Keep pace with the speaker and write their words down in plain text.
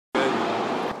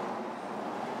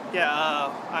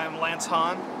Yeah, I'm Lance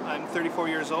Hahn. I'm 34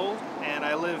 years old, and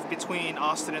I live between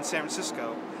Austin and San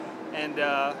Francisco. And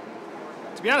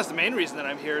to be honest, the main reason that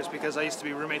I'm here is because I used to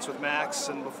be roommates with Max,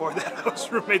 and before that I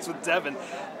was roommates with Devin.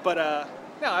 But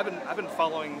yeah, I've been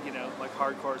following like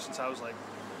hardcore since I was like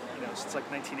since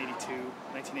like 1982,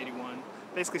 1981.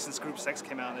 Basically since Group Sex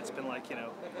came out, and it's been like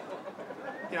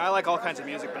I like all kinds of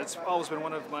music, but it's always been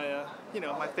one of my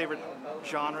my favorite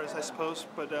genres, I suppose.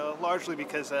 But largely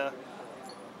because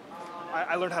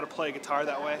I learned how to play guitar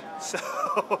that way, so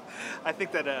I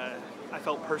think that I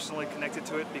felt personally connected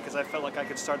to it because I felt like I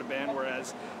could start a band,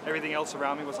 whereas everything else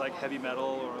around me was like heavy metal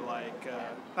or like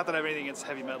not that I have anything against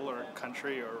heavy metal or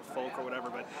country or folk or whatever,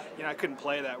 but I couldn't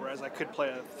play that, whereas I could play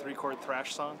a three-chord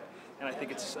thrash song, and I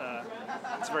think it's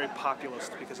very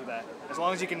populist because of that. As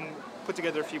long as you can put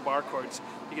together a few bar chords,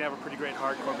 you can have a pretty great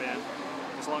hardcore band,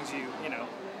 as long as you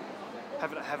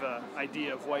have an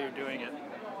idea of why you're doing it.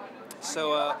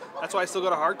 So that's why I still go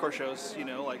to hardcore shows,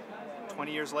 like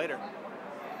 20 years later.